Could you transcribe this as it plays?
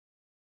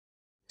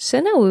So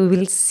now we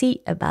will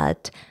see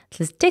about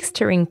the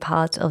texturing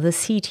part of the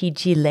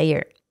CTG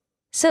layer.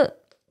 So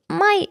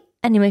my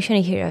animation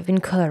here have been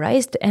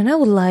colorized and I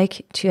would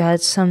like to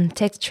add some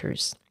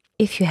textures.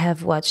 If you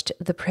have watched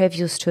the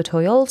previous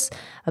tutorials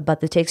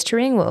about the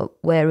texturing, well,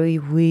 where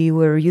we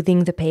were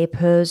using the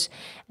papers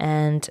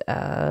and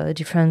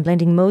different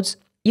blending modes,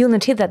 you'll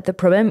notice that the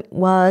problem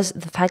was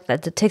the fact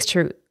that the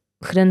texture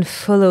couldn't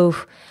follow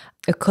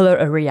a color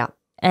area.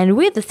 And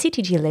with the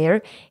CTG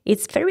layer,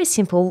 it's very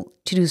simple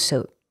to do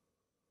so.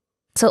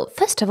 So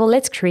first of all,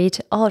 let's create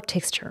our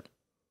texture.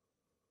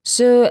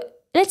 So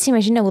let's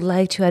imagine I would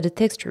like to add a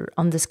texture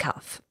on the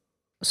scarf.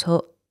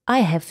 So I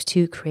have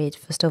to create,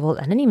 first of all,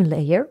 an anime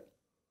layer.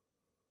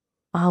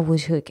 I will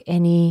take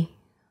any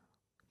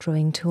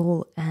drawing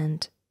tool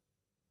and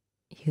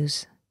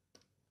use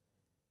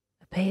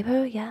a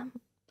paper, yeah.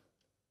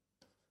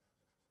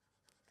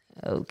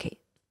 Okay,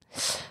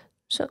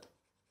 so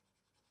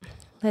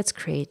let's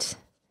create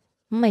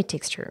my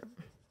texture.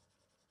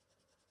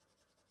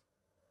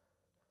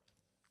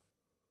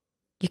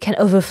 You can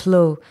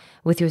overflow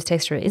with your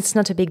texture. It's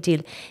not a big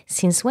deal,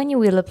 since when you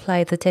will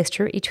apply the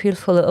texture, it will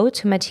follow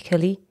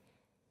automatically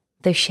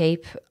the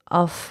shape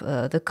of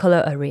the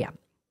color area.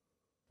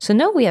 So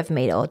now we have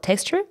made our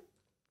texture.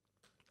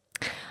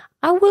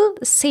 I will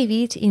save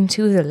it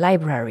into the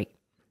library.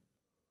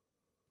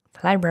 The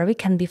library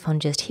can be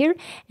found just here,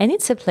 and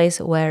it's a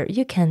place where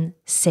you can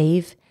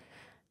save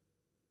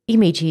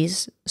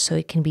images. So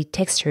it can be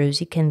textures,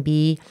 it can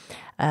be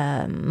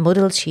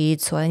model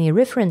sheets or any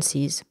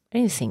references,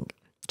 anything,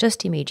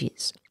 just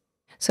images.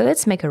 So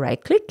let's make a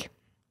right click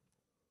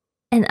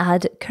and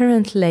add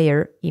current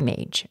layer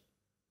image.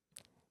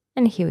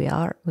 And here we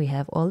are, we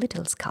have our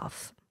little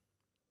scarf.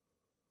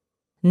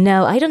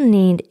 Now I don't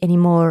need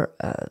anymore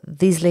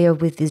this layer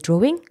with this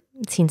drawing,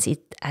 since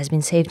it has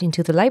been saved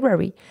into the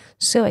library.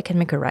 So I can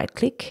make a right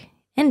click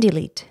and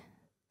delete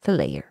the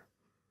layer.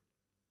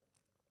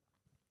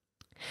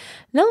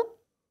 Now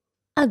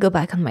I'll go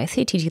back on my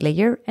CTG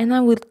layer and I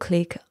will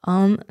click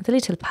on the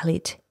little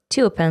palette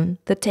to open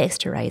the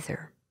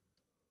texturizer.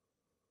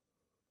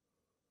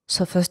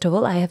 So first of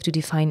all, I have to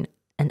define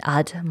and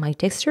add my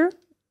texture.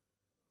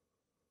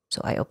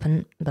 So I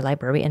open the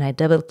library and I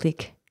double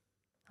click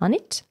on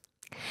it.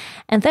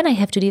 And then I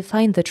have to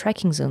define the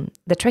tracking zone.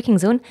 The tracking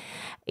zone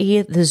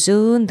is the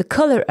zone, the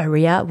color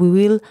area we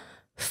will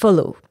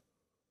follow.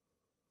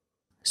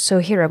 So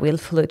here I will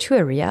follow two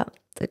areas,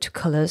 the two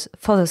colors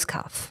for the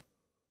scarf.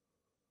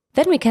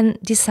 Then we can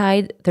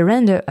decide the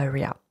render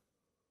area.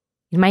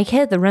 In my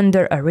case, the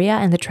render area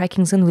and the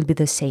tracking zone will be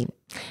the same.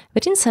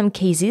 But in some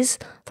cases,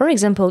 for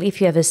example, if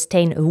you have a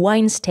stain, a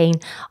wine stain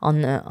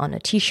on a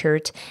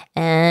t-shirt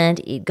and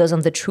it goes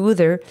on the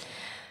truther,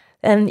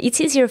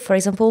 it's easier, for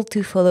example,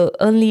 to follow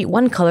only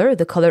one color,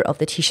 the color of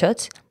the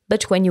t-shirt,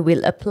 but when you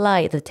will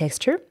apply the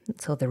texture,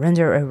 so the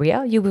render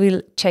area, you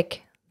will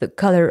check the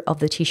color of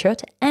the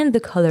t-shirt and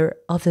the color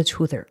of the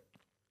truther.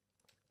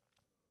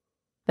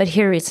 But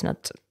here it's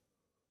not.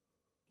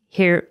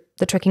 Here,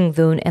 the tracking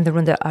zone and the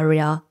render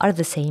area are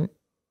the same.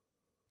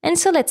 And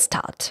so let's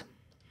start.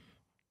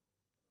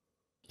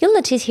 You'll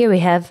notice here we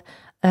have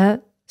a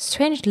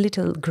strange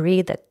little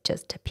grid that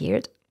just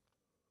appeared.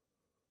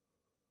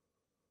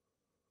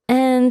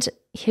 And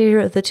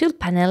here the tool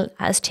panel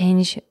has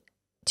changed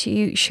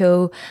to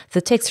show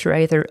the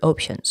Texturizer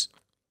Options.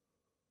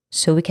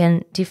 So we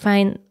can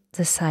define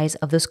the size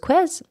of the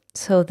squares.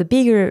 So the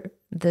bigger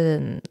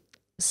the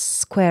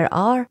square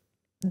are,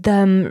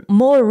 the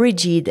more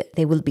rigid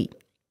they will be.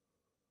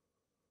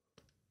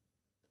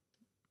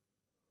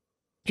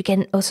 You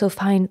can also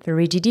find the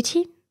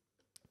rigidity.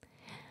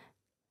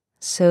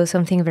 So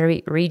something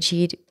very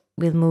rigid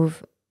will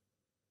move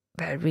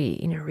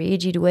in a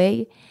rigid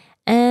way.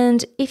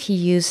 And if you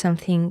use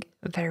something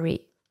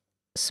very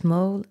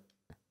small,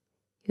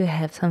 you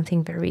have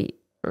something very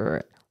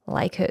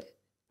like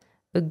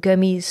a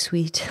gummy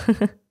sweet,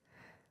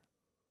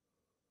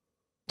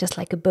 just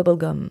like a bubble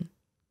gum.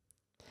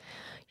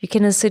 You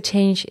can also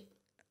change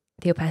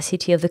the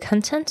opacity of the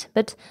content,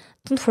 but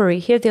don't worry,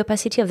 here the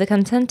opacity of the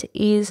content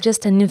is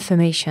just an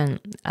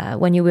information.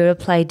 When you will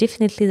apply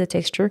definitely the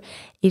texture,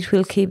 it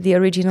will keep the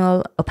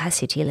original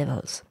opacity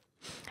levels.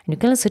 And you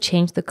can also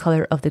change the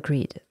color of the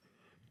grid.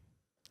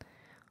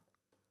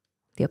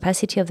 The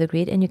opacity of the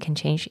grid, and you can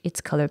change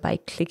its color by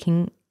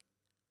clicking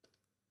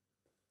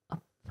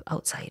up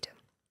outside.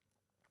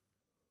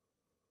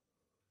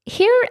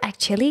 Here,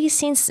 actually,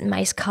 since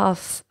my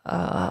scarf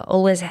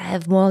always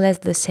have more or less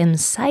the same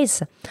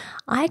size,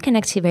 I can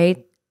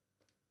activate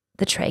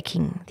the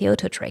tracking, the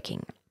auto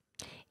tracking.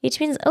 It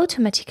means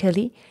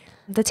automatically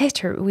the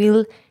texture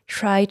will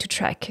try to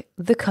track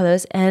the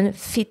colors and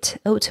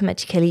fit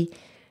automatically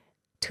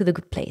to the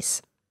good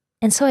place.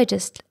 And so I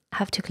just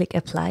have to click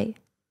apply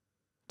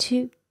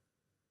to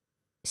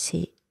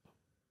see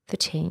the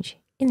change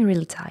in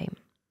real time.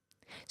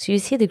 So you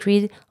see the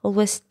grid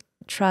always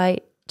try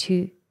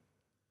to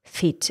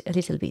fit a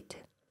little bit.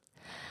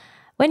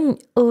 When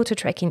auto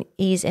tracking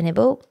is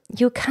enabled,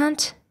 you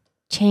can't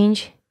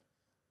change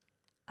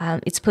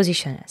its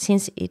position,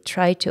 since it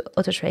tried to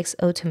auto-trace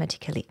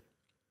automatically.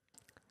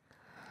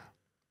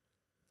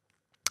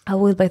 I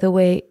will, by the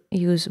way,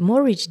 use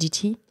more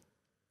rigidity,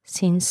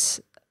 since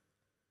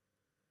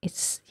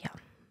it's,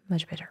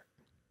 much better.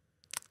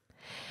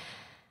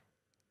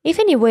 If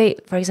anyway,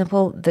 for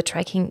example, the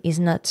tracking is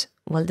not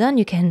well done,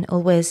 you can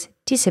always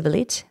disable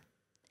it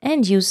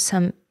and use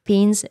some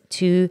pins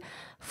to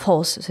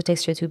force the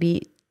texture to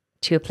be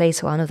to a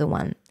place or another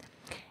one.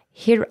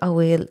 Here I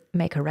will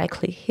make a right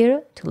click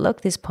here to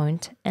lock this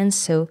point, and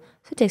so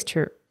the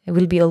texture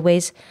will be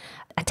always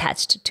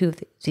attached to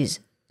this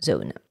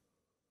zone.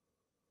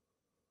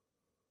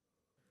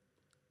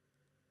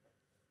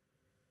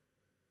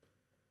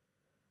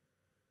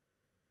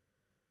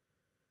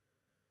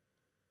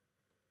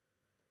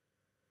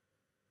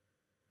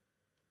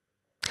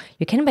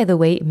 You can, by the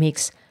way,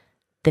 mix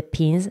the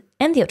pins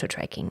and the auto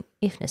tracking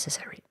if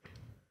necessary.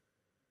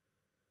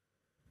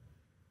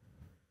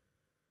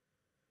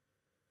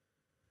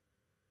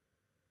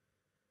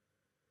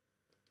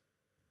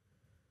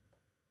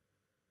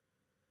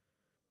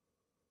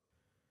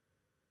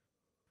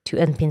 To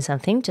unpin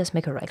something, just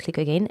make a right click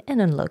again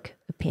and unlock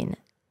a pin,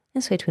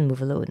 and so it will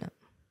move alone.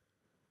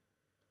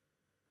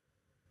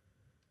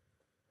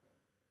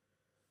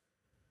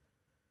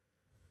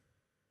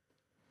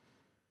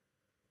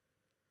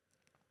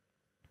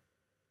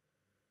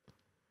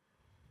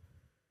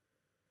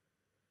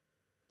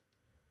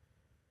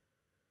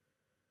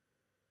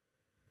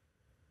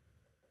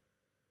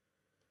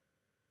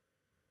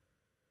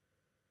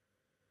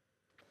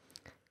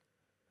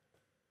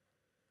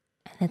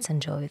 And let's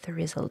enjoy the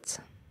results.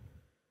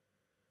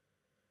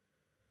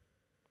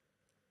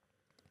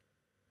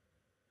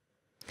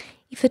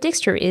 If a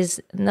texture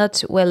is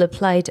not well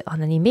applied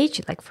on an image,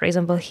 like for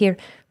example here,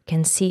 you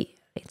can see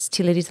it's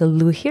still a little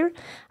blue here,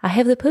 I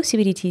have the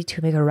possibility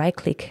to make a right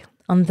click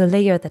on the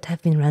layer that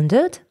have been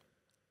rendered,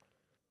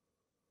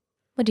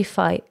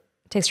 modify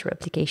texture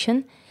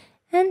application,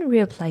 and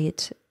reapply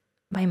it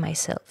by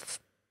myself.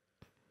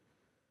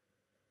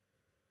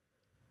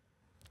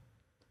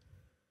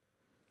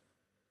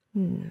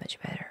 Much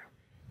better.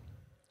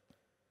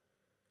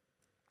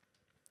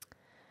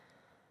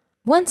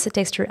 Once the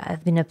texture has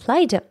been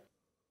applied,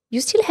 you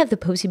still have the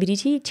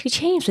possibility to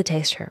change the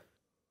texture.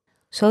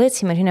 So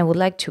let's imagine I would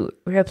like to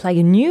reapply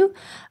a new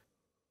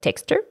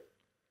texture.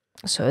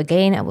 So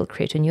again, I will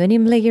create a new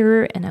anim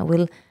layer and I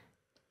will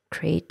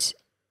create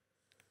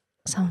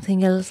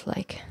something else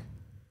like,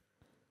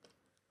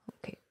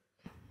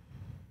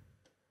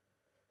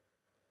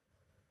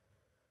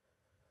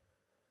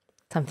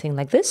 something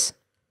like this.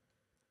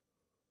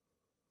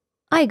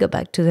 I go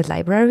back to the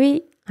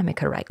library, I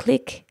make a right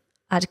click,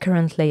 add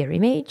current layer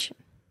image.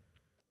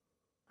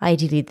 I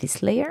delete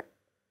this layer.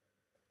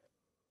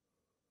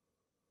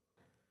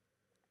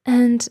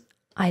 And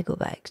I go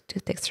back to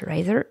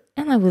Texturizer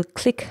and I will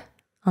click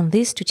on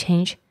this to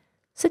change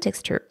the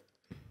texture.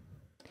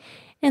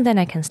 And then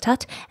I can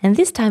start, and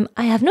this time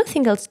I have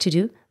nothing else to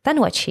do than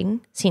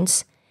watching,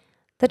 since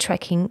the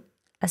tracking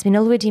has been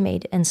already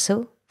made, and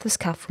so the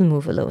scarf will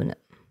move alone.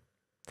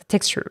 The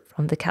texture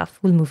from the scarf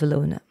will move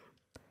alone.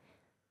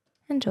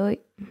 Enjoy.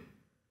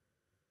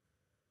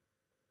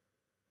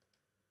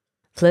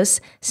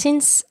 Plus,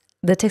 since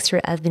the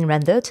texture has been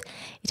rendered,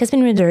 it has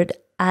been rendered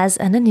as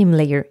an anim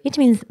layer. It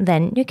means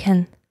then you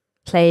can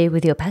play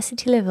with the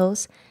opacity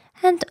levels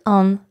and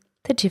on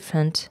the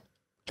different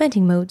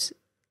blending modes.